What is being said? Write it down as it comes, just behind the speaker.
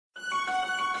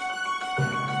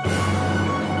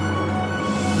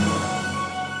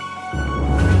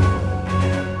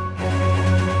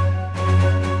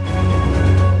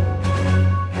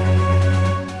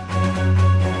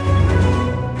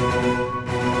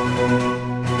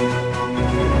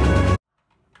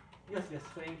Yes,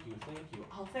 thank you.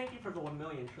 Oh, thank you for the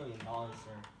 $1,000,000 trillion,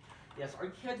 sir. Yes, our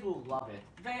kids will love it.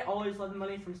 They always love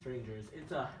money from strangers.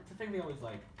 It's a thing they always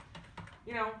like.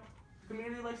 You know, the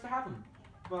community likes to have them.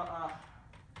 But,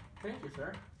 thank you,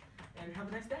 sir. And have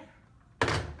a nice day.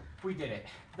 We did it.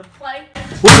 The play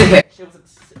was a hit. It was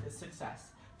a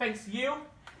success. Thanks you,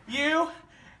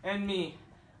 and me.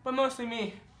 But mostly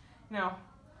me. Now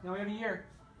we have a year.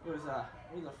 It was a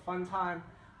fun time,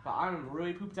 but I'm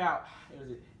really pooped out.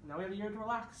 Now we have a year to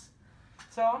relax.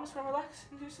 So I'm just gonna relax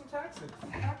and do some taxes.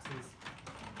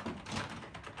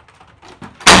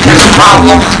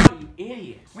 Oh, you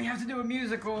idiot. We have to do a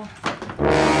musical.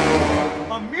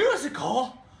 A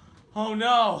musical? Oh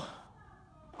no.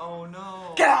 Oh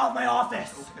no. Get out of my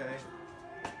office! Okay.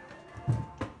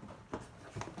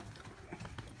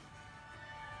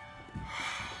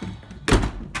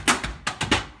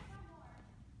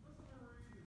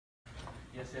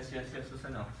 Yes, I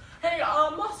know. Hey,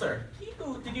 Mustard,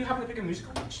 did you happen to pick a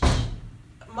musical?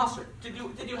 Mustard, did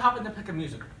you happen to pick a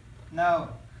musical? No.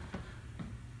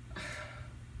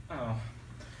 Oh.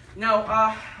 No,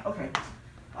 okay.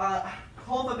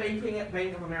 Call the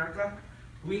Bank of America.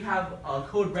 We have a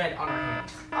code red on our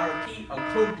hands. I repeat, a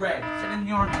code red. Send in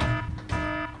your name.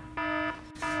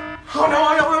 Oh no,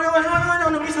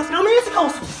 no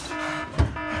musicals!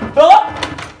 Philip?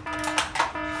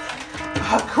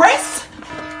 Chris?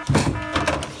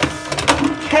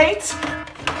 Kate?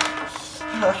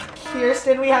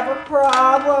 Kirsten, we have a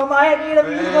problem. I need a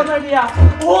musical idea.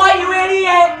 What, you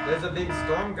idiot? There's a big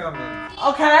storm coming.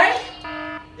 Okay.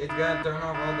 It's gonna turn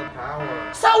off all the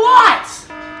power. So what?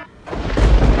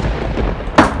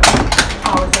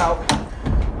 Power's out.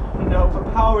 No, the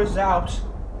power's out.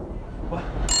 What?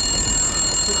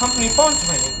 The company phone's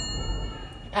ringing.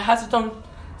 It has its own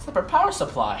separate power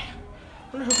supply.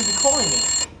 I wonder who could be calling me.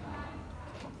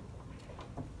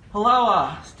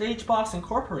 Hello, Stage Boss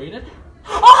Incorporated.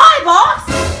 Oh, hi, boss!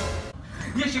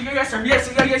 Yes, sir. Yes,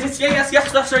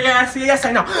 sir. Yes,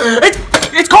 I know.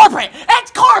 It's corporate.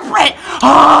 It's corporate.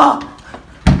 Ah!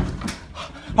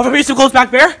 Are the musicals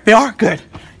back there? They are good.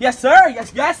 Yes, sir.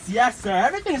 Yes, sir.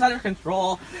 Everything's under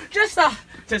control. Just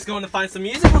going to find some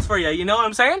musicals for you. You know what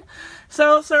I'm saying?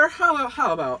 So, sir, how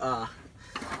about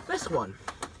this one?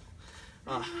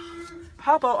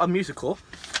 How about a musical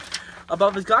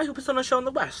about this guy who puts on a show in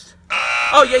the West?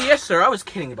 Oh, yes, sir. I was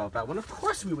kidding about that one. Of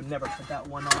course we would never put that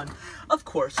one on. Of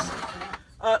course.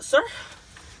 Sir?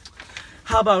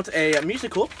 How about a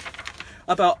musical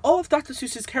about all of Dr.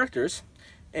 Seuss's characters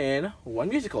in one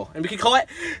musical? And we can call it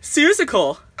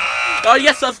Seussical. Oh,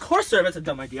 yes, of course, sir. That's a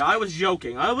dumb idea. I was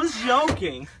joking.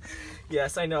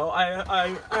 Yes, I know.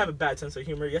 I have a bad sense of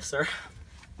humor. Yes, sir.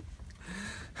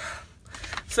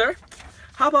 Sir?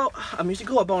 How about a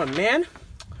musical about a man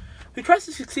who tries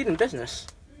to succeed in business,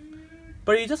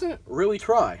 but he doesn't really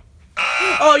try?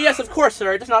 Oh, yes, of course,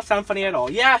 sir. It does not sound funny at all.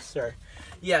 Yes, sir.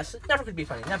 Yes, it never could be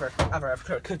funny. Never, ever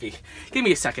could be. Give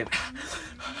me a second.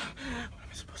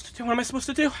 What am I supposed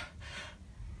to do?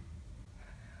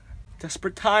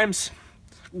 Desperate times.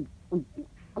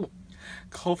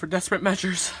 Call for desperate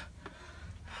measures.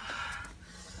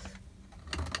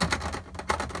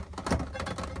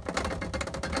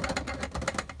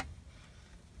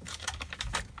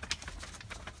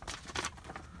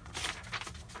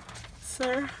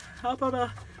 Sir, how about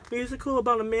a musical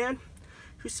about a man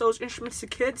who sells instruments to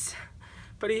kids,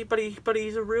 but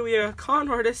he's really a con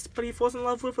artist, but he falls in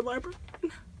love with a librarian?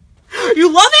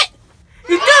 You love it?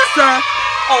 You do, sir.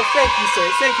 Oh, thank you, sir.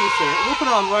 We'll put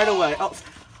it on right away. Oh,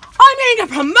 I'm getting a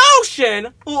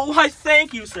promotion. Oh, why?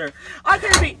 Thank you, sir. I'm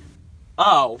gonna be.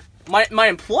 Oh, my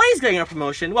employee's getting a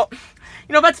promotion. Well,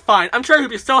 you know, that's fine. I'm sure he'll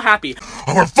be so happy.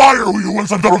 I'm gonna fire you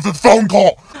once I'm done with this phone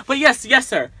call. But yes,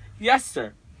 sir. Yes,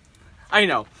 sir. I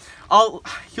know.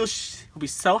 He'll be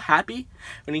so happy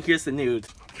when he hears the news.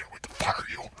 I can't wait to fire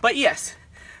you. But yes,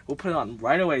 we'll put it on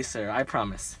right away, sir. I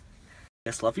promise.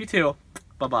 Yes, love you too.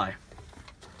 Bye-bye.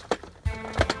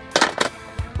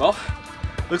 Well,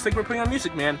 looks like we're putting on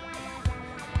music, man.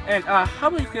 And how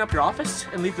about you clean up your office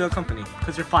and leave the company,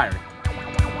 because you're fired.